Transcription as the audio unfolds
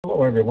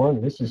Hello,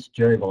 everyone. This is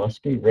Jerry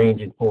Molesky,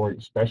 Range and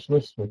Forage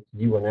Specialist with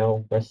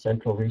UNL West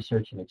Central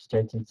Research and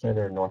Extension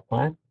Center in North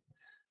Platte.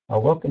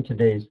 Welcome to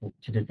today's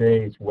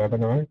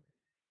webinar.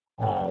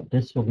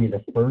 This will be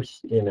the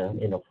first in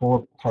a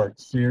four-part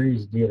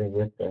series dealing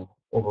with the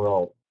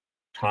overall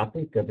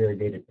topic of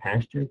irrigated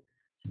pasture.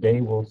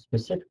 Today, we'll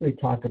specifically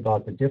talk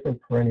about the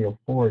different perennial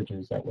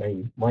forages that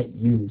we might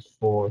use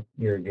for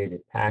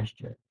irrigated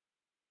pasture.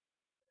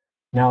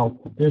 Now,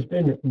 there's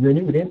been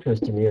renewed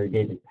interest in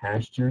irrigated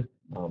pasture.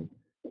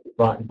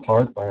 Brought in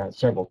part by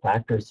several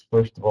factors.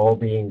 First of all,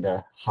 being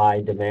the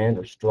high demand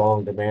or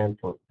strong demand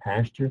for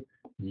pasture.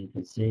 You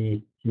can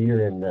see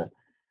here in the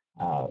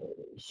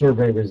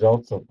survey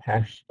results of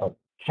cash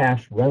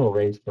rental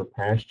rates for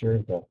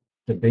pasture,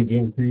 the big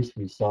increase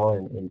we saw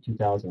in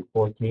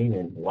 2014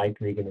 and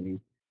likely going to be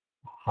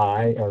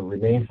high or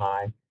remain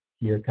high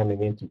here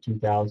coming into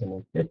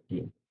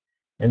 2015.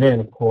 And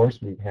then, of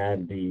course, we've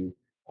had the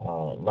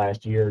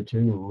last year or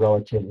two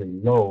relatively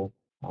low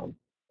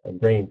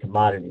grain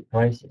commodity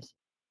prices.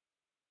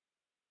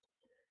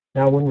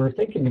 Now, when we're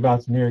thinking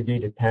about some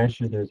irrigated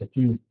pasture, there's a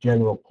few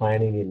general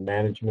planning and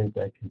management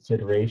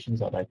considerations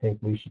that I think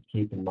we should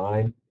keep in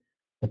mind.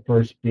 The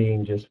first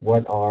being just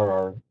what are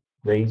our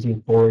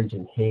grazing, forage,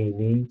 and hay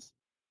needs,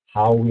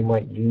 how we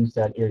might use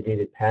that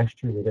irrigated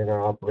pasture within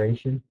our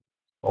operation,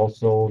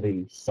 also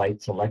the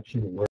site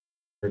selection, where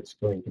it's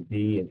going to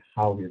be and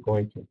how we're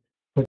going to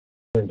put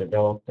and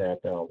develop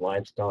that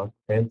livestock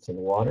fence and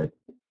water.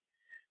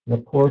 And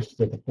of course,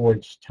 the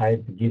forage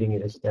type, getting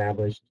it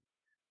established.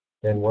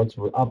 Then once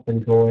we're up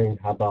and going,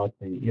 how about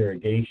the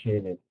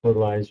irrigation and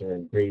fertilizer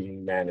and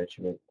grazing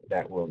management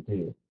that we'll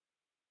do?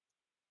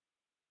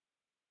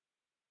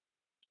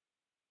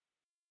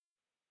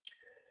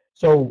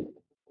 So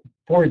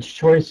forage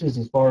choices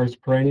as far as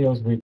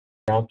perennials, we've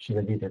got the option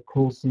of either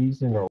cool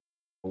season or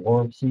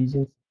warm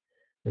seasons.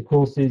 The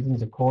cool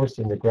seasons, of course,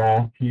 in the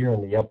graph here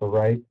on the upper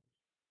right,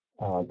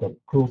 the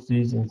cool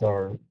seasons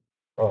are,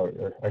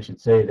 or I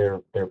should say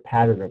their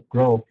pattern of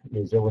growth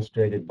is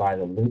illustrated by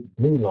the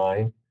blue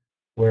line,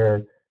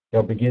 where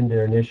they'll begin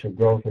their initial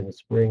growth in the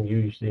spring,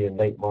 usually in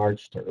late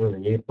March to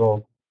early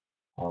April.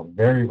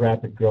 Very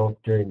rapid growth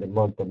during the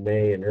month of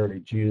May and early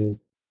June.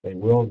 They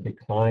will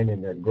decline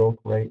in their growth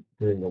rate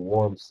during the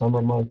warm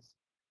summer months,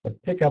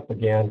 but pick up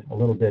again a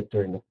little bit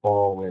during the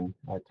fall when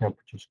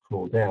temperatures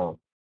cool down.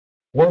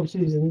 Warm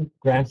season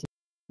grasses,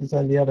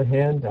 on the other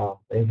hand,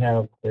 they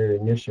have their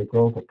initial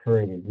growth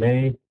occurring in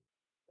May,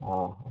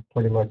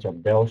 pretty much a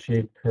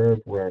bell-shaped curve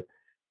where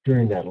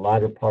during that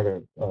latter part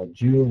of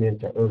June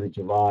into early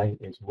July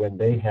is when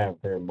they have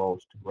their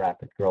most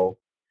rapid growth.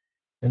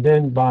 And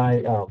then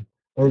by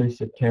early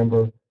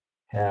September,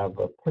 have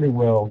pretty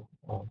well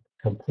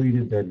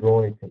completed their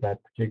growing for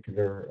that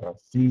particular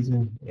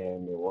season,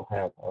 and they will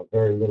have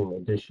very little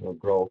additional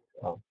growth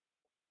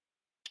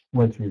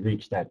once we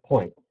reach that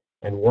point.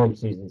 And warm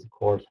seasons, of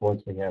course,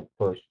 once we have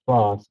first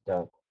frost,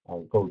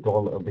 go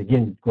dormant or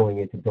begin going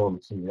into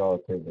dormancy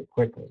relatively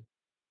quickly.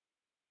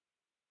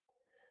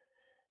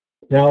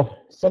 Now,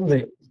 some of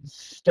the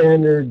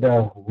standard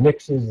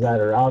mixes that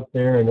are out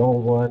there, an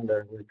old one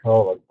that we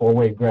call a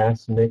four-way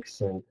grass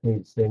mix,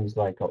 includes things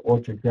like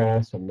orchard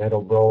grass, a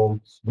meadow brome,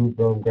 smooth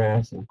brome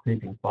grass, and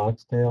creeping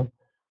foxtail.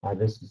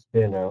 This has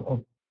been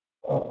around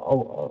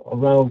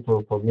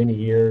for many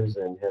years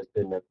and has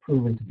been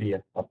proven to be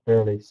a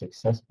fairly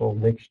successful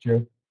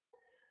mixture.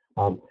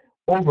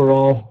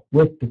 Overall,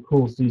 with the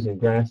cool season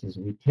grasses,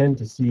 we tend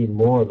to see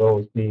more of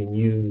those being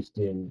used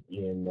in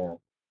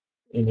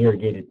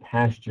irrigated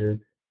pasture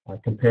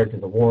compared to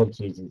the warm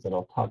seasons, and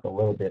I'll talk a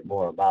little bit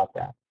more about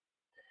that.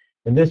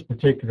 In this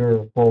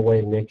particular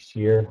four-way mix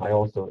here, I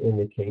also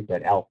indicate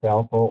that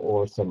alfalfa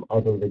or some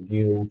other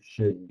legume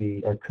should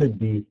be or could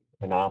be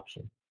an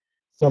option.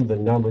 Some of the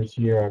numbers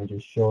here I'm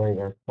just showing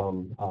are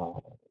from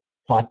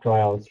plot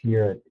trials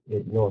here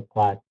at North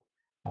Platte,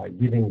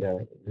 giving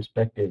the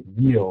respective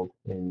yield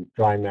in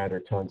dry matter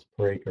tons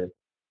per acre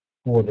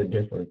for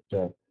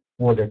the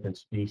four different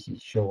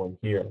species shown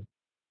here.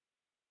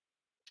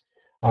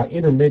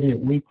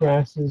 Intermediate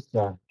wheatgrasses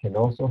can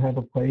also have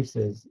a place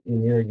as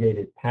in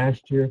irrigated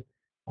pasture.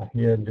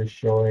 Here I'm just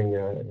showing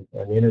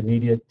an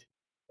intermediate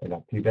and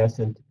a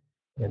pubescent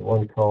and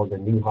one called the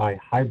new high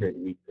hybrid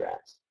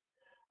wheatgrass.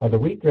 The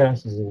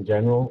wheatgrasses in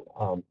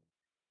general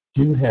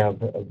do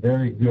have a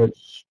very good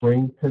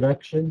spring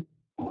production.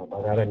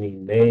 By that I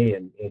mean May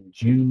and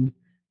June.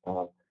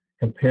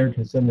 Compared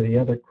to some of the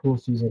other cool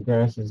season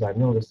grasses, I've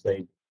noticed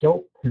they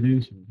don't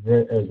produce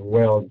as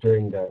well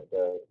during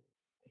the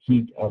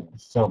heat of the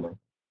summer.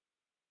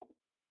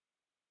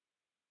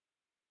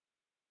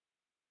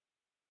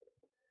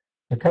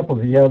 A couple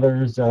of the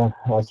others,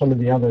 some of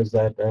the others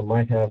that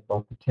might have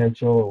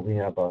potential, we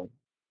have a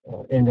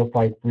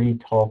endophyte-free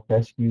tall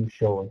fescue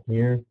shown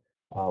here.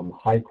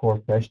 High-core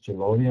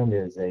fesculodium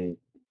is a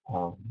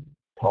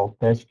tall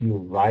fescue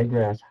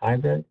ryegrass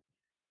hybrid.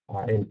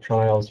 In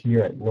trials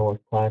here at North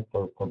Platte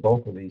for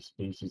both of these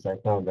species, I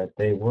found that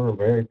they were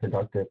very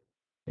productive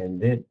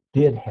and they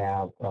did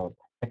have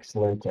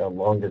excellent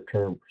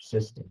longer-term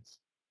persistence.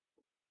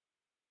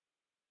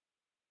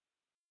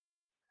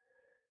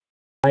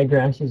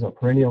 ryegrasses or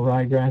perennial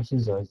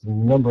ryegrasses. There's a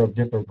number of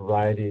different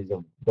varieties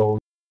of those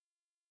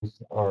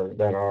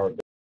that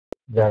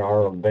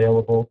are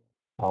available.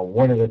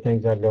 One of the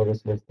things I've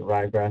noticed with the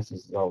ryegrasses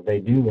is they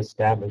do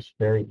establish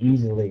very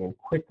easily and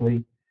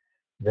quickly.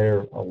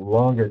 They're a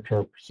longer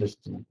term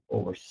persistent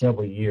over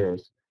several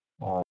years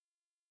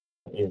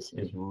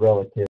is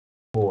relative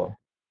poor.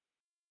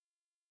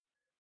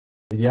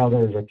 The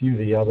others, a few of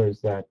the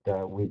others that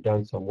we've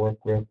done some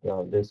work with,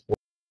 this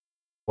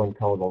one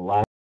called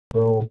the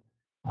Labo,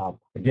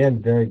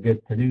 again, very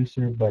good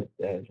producer, but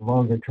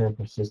longer term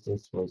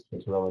persistence was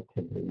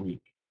relatively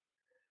weak.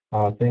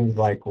 Things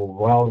like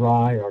wild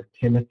rye or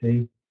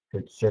Timothy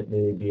could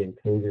certainly be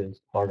included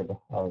as part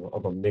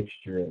of a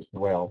mixture as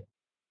well.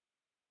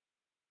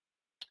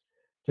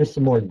 Just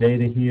some more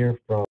data here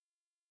from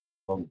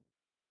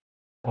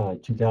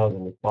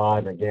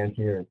 2005, again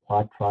here in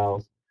plot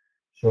trials,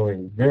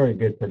 showing very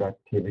good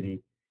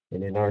productivity.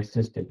 And in our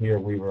system here,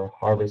 we were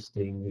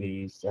harvesting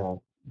these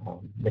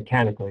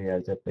mechanically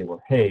as if they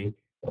were hay,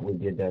 but we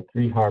did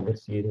 3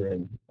 harvests either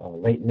in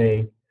late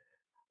May,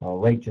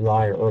 late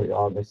July or early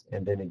August,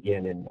 and then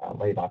again in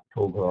late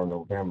October or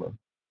November.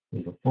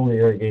 These are fully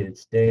irrigated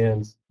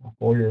stands,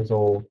 4 years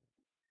old,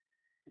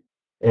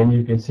 and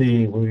you can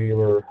see we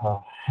were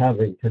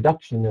having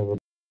production of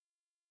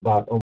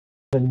about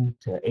 7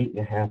 to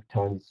 8.5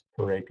 tons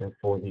per acre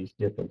for these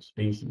different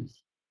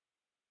species.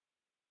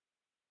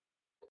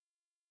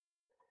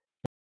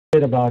 A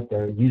bit about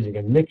using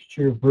a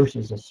mixture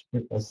versus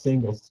a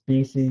single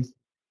species.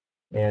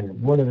 And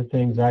one of the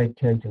things I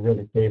tend to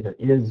really favor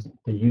is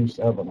the use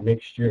of a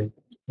mixture.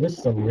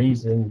 There's some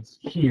reasons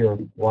here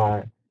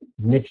why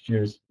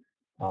mixtures,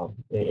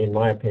 in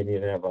my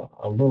opinion, have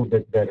a little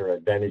bit better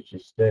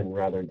advantages than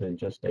rather than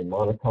just a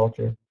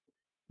monoculture.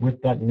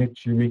 With that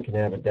mixture, we can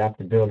have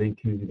adaptability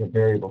to the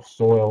variable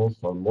soils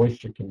or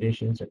moisture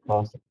conditions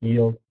across the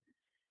field.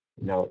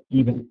 Now,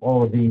 even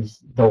all of these,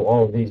 though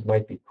all of these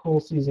might be cool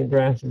season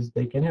grasses,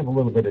 they can have a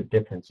little bit of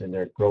difference in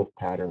their growth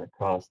pattern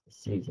across the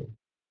season.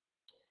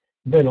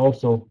 Then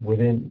also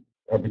within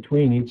or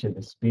between each of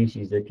the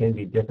species, there can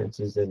be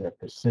differences in their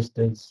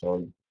persistence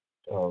or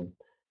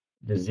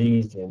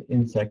disease and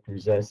insect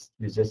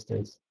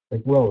resistance,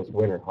 as well as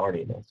winter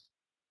hardiness.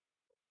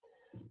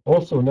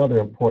 Also, another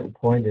important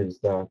point is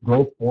the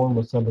growth form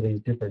of some of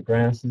these different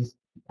grasses.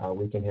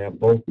 We can have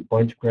both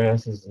bunch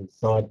grasses and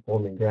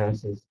sod-forming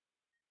grasses.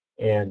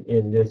 And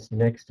in this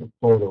next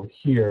photo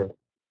here,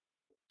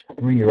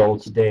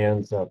 3-year-old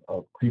stands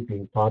of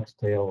creeping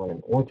foxtail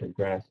and orchard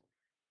grass,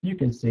 you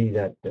can see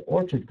that the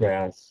orchard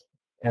grass,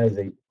 as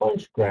a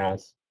bunch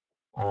grass,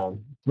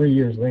 3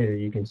 years later,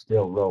 you can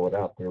still row it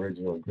up, the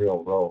original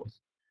drill rows.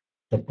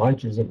 The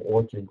bunches of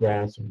orchard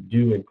grass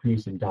do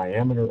increase in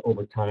diameter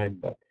over time,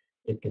 but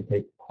it can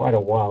take quite a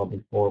while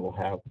before we'll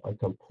have a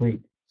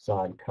complete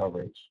sod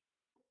coverage.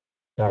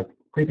 Now,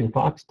 creeping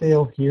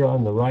foxtail here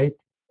on the right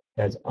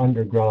has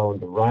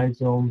underground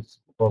rhizomes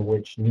from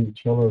which new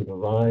tillers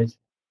arise.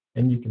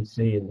 And you can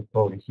see in the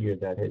photo here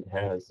that it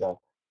has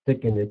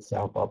thickened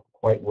itself up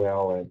quite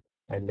well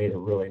and made a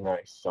really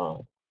nice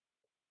sod.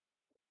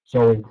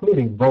 So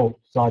including both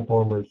sod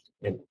formers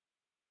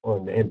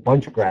and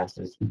bunch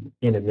grasses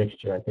in a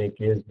mixture, I think,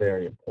 is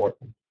very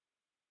important.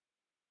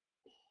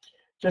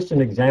 Just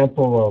an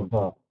example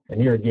of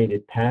an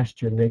irrigated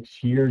pasture mix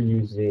here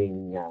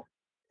using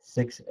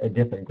 6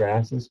 different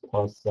grasses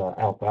plus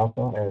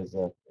alfalfa as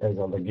a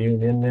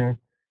legume in there.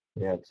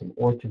 We have some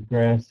orchard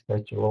grass,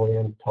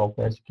 vegetarian, tall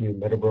fescue,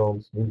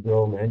 meadowbrome,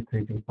 smoothbrome, and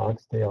creeping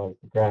foxtail as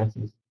the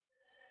grasses.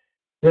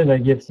 Then I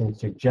give some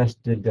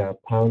suggested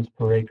pounds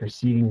per acre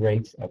seeding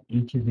rates of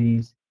each of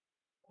these,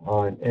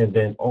 and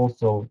then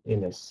also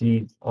in a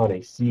seed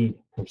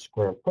per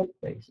square foot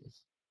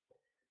basis.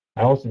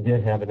 I also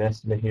did have an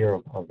estimate here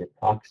of the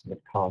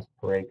approximate cost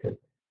per acre,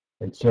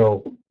 and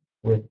so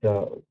with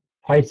the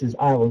prices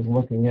I was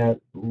looking at,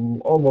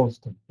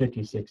 almost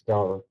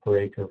 $56 per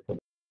acre for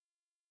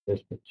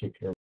this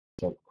particular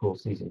of cool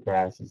season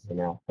grasses and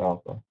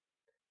alfalfa.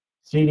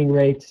 Seeding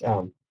rates,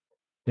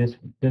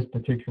 this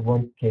particular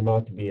one came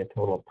out to be a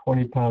total of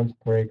 20 pounds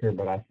per acre,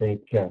 but I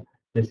think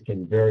this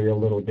can vary a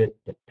little bit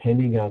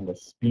depending on the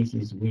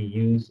species we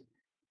use,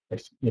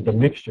 the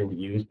mixture we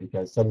use,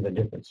 because some of the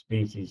different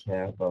species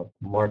have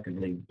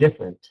markedly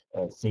different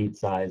seed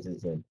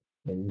sizes and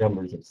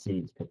numbers of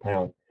seeds per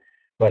pound.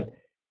 But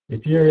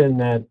if you're in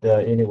that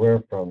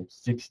anywhere from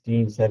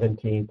 16,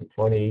 17 to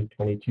 20,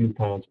 22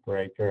 pounds per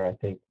acre, I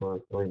think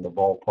we're in the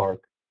ballpark.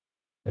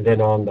 And then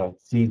on the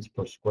seeds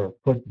per square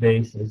foot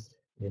basis,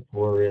 if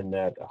we're in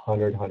that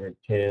 100,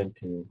 110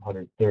 to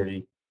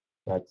 130,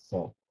 that's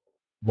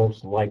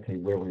most likely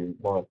where we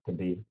want to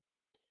be.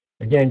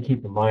 Again,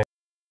 keep in mind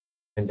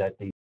that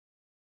these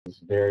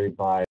vary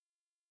by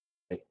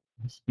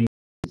species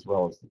as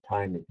well as the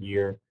time of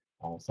year.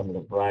 Some of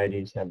the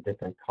varieties have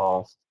different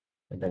costs,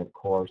 and then of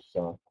course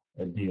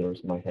the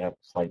dealers might have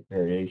slight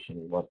variation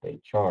in what they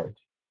charge.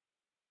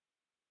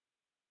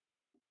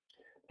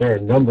 There are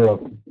a number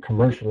of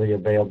commercially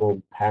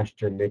available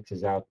pasture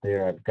mixes out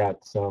there. I've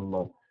got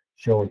some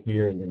shown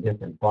here in the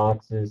different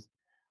boxes.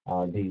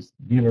 These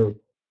dealer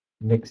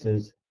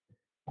mixes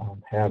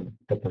have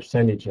the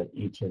percentage of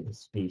each of the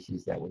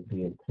species that would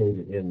be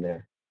included in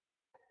there.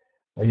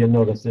 You'll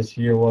notice this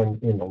here one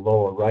in the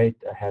lower right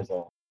has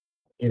a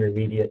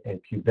intermediate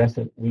and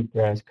pubescent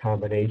wheatgrass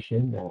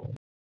combination.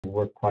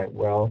 Work quite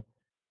well.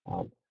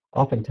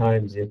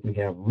 Oftentimes, if we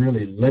have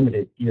really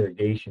limited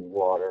irrigation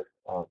water,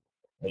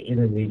 the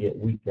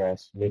intermediate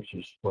wheatgrass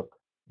mixtures work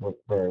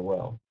very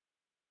well.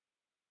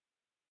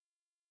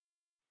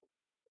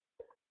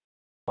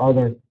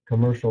 Other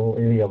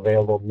commercially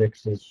available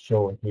mixes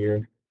shown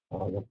here.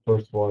 The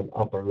first one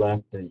upper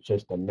left is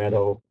just a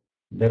meadow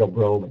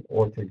brome and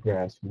orchard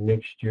grass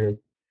mixture.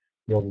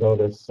 You'll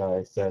notice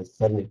it says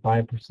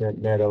 75%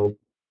 meadow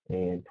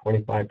and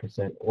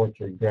 25%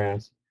 orchard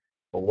grass.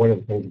 But one of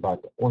the things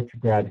about the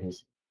orchard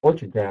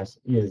grass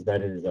is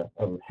that it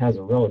has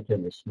a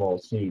relatively small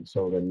seed,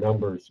 so the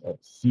numbers of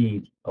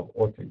seeds of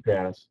orchard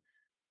grass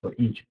for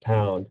each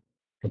pound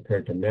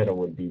compared to meadow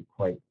would be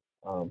quite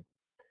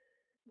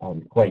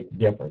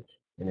different.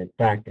 And in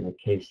fact, in a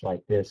case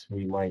like this,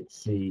 we might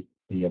see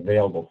the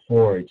available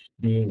forage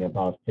being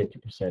about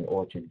 50%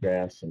 orchard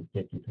grass and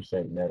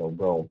 50% meadow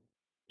brome,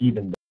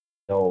 even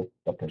though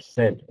the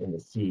percent in the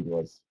seed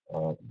was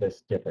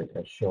this different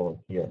as shown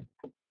here.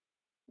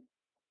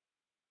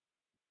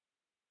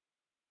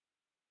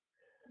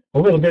 A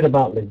little bit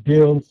about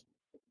legumes.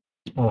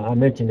 I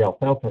mentioned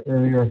alfalfa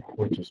earlier,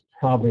 which is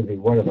probably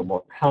one of the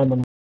more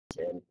common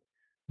and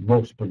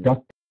most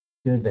productive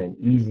and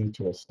easy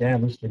to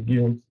establish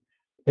legumes.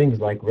 Things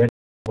like red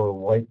clover,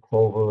 white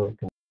clover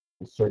can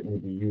certainly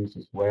be used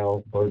as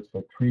well. Birds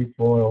for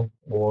trefoil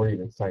or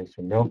even sites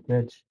for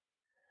milkweed.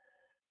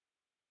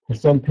 For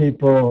some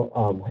people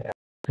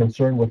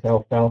concerned with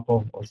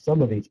alfalfa or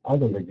some of these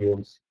other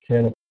legumes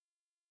can,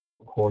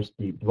 of course,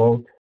 be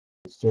bloat.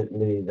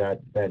 Certainly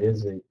that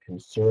is a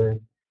concern,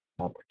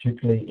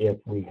 particularly if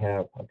we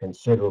have a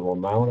considerable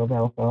amount of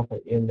alfalfa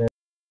in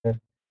there.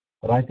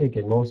 But I think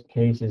in most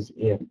cases,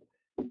 if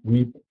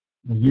we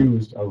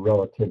used a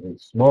relatively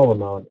small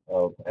amount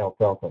of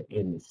alfalfa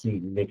in the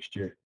seed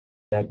mixture,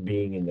 that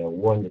being in the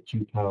 1 to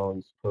 2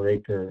 pounds per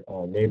acre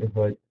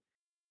neighborhood,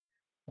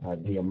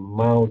 the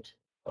amount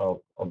of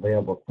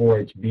available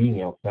forage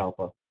being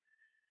alfalfa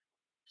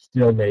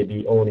still may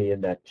be only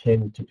in that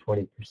 10 to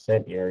 20%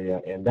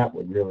 area, and that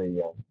would really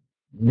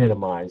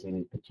minimize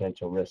any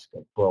potential risk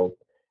of bloat.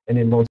 And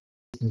in most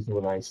cases,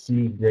 when I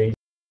see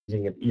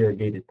grazing of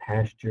irrigated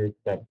pasture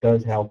that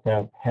does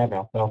have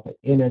alfalfa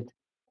in it,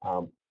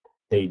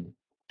 they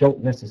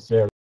don't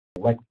necessarily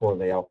elect for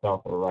the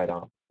alfalfa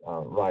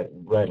right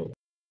readily.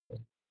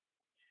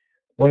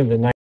 One of the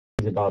nice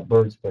things about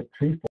birds foot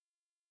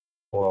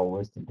trefoil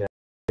listed down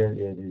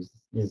here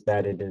is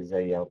that it is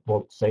a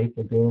bloat safe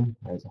legume,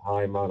 has a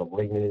high amount of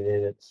lignin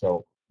in it,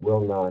 so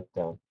will not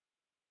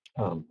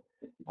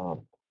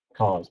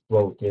cause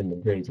bloat in the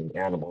grazing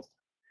animals.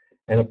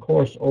 And of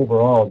course,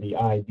 overall, the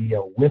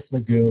idea with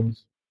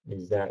legumes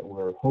is that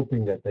we're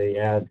hoping that they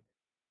add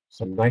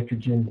some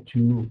nitrogen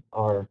to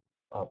our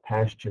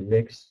pasture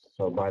mix,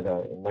 so by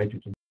the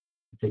nitrogen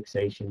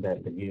fixation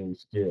that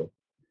legumes do.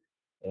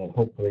 And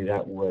hopefully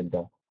that would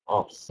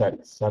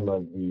offset some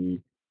of the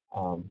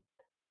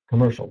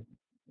commercial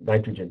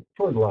nitrogen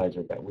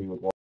fertilizer that we would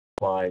want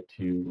to apply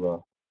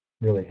to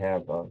really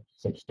have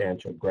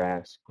substantial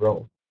grass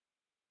growth.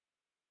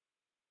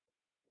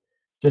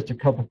 Just a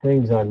couple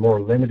things on more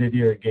limited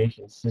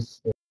irrigation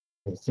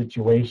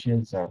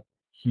situations.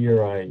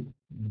 Here I'm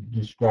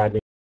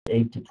describing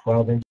 8 to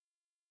 12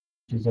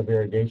 inches of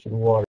irrigation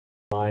water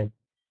supply.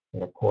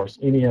 And of course,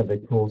 any of the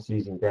cool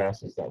season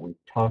grasses that we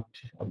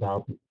talked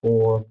about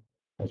before,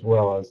 as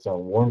well as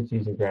warm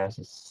season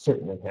grasses,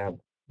 certainly have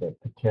the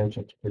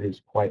potential to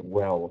produce quite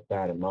well with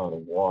that amount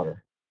of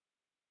water.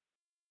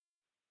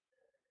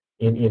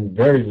 In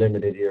very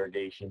limited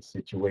irrigation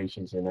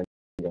situations, in a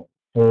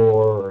 4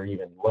 or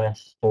even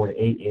less, 4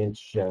 to 8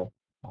 inch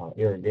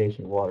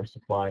irrigation water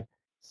supply,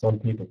 some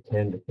people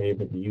tend to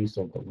favor the use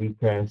of the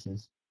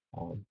wheatgrasses.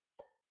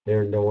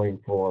 They're known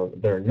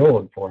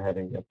for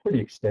having a pretty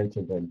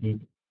extensive and deep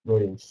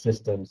rooting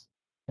systems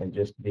and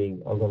just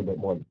being a little bit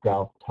more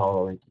drought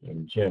tolerant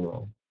in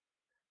general.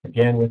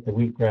 Again, with the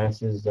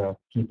wheatgrasses,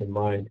 keep in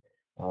mind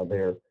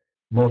their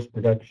most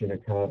production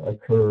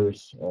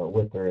occurs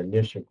with their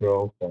initial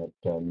growth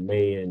at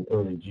May and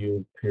early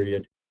June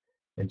period.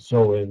 And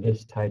so in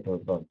this type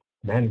of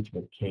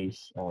management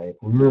case, if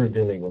we were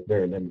dealing with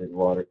very limited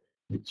water,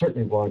 we'd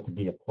certainly want to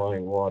be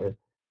applying water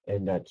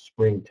in that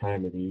spring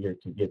time of the year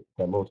to get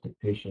the most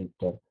efficient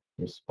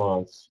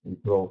response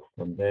and growth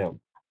from them.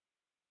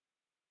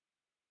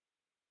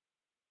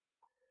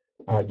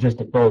 Just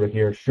a photo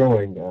here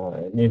showing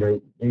an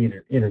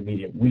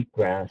intermediate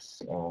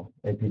wheatgrass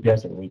and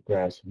pubescent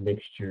wheatgrass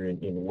mixture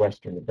in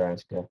western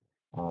Nebraska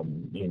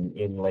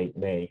in late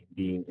May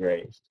being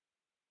grazed.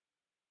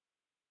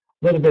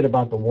 A little bit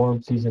about the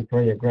warm season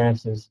perennial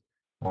grasses.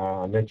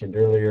 I mentioned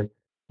earlier,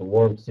 the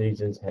warm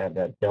seasons have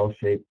that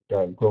bell-shaped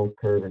growth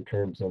curve in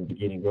terms of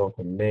beginning growth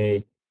in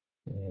May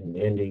and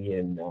ending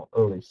in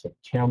early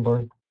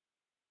September.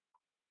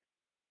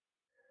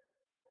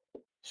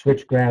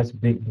 Switchgrass,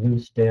 big blue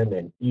stem,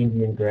 and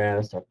Indian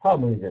grass are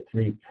probably the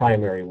three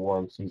primary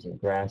warm season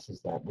grasses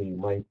that we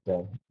might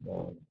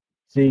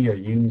see or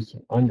use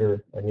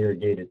under an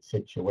irrigated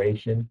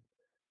situation.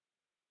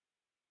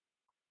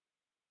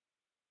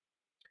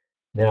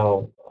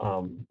 Now,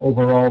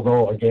 overall,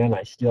 though, again,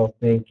 I still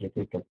think if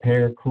we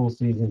compare cool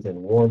seasons and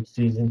warm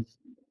seasons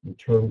in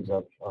terms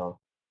of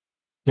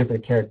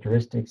different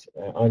characteristics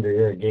under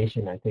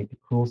irrigation, I think the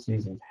cool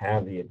seasons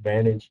have the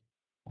advantage.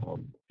 A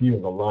few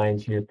of the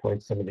lines here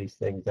point some of these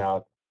things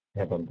out.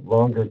 Have a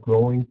longer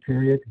growing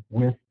period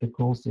with the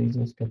cool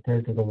seasons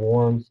compared to the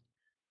warms.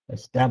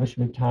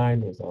 Establishment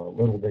time is a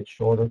little bit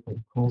shorter for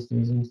the cool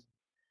seasons.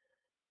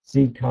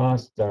 Seed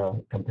cost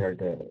compared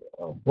to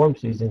warm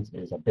seasons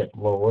is a bit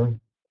lower.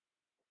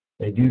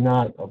 They do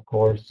not, of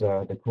course,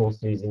 the cool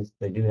seasons,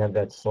 they do have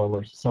that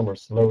summer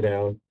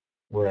slowdown,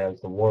 whereas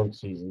the warm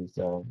seasons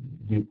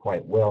do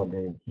quite well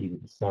during the heat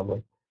of the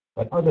summer.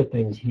 But other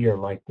things here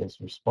like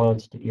this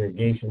response to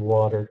irrigation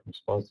water,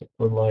 response to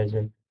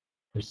fertilizer,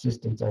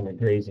 persistence under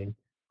grazing,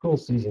 cool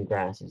season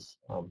grasses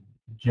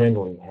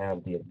generally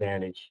have the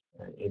advantage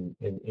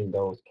in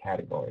those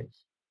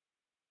categories.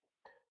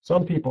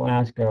 Some people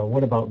ask,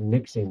 what about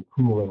mixing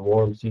cool and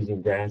warm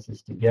season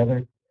grasses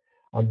together?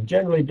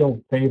 Generally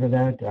don't favor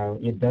that.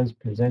 It does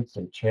present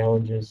some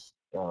challenges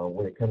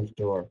when it comes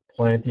to our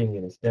planting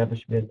and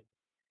establishment,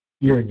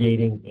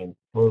 irrigating and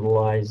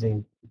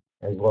fertilizing,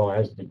 as well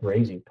as the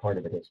grazing part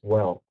of it as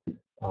well.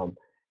 Um,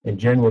 and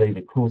generally,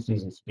 the cool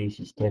season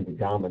species tend to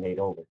dominate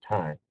over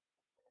time.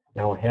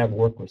 Now, I have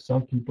worked with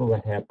some people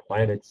that have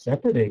planted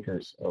separate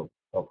acres of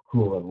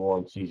cool and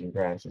warm season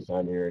grasses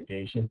on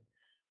irrigation.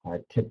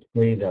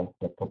 Typically, the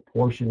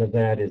proportion of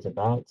that is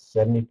about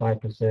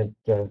 75%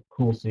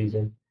 cool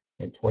season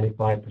and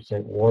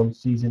 25% warm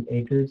season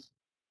acres.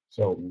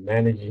 So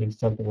managing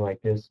something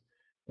like this,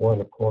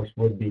 one, of course,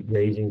 would be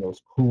grazing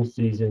those cool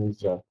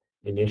seasons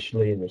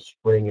initially in the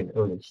spring and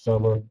early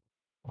summer.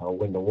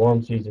 When the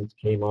warm seasons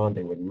came on,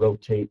 they would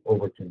rotate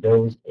over to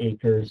those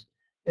acres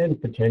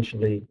and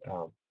potentially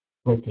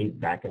rotate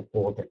back and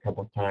forth a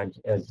couple of times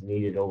as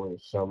needed over the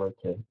summer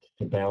to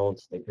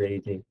balance the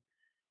grazing.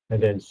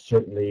 And then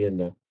certainly in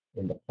the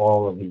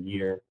fall of the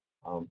year,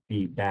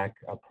 be back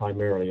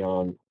primarily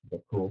on the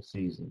cool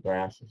season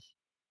grasses.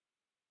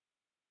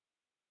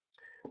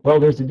 Well,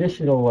 there's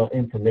additional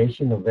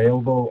information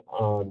available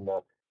on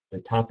the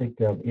topic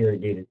of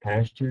irrigated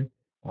pasture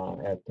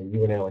at the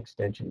UNL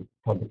Extension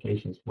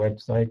Publications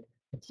website.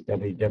 It's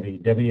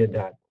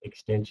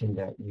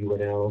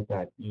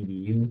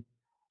www.extension.unl.edu,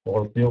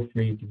 or feel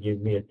free to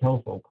give me a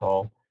telephone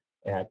call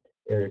at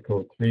area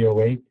code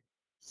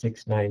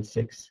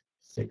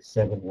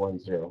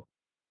 308-696-6710.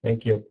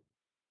 Thank you.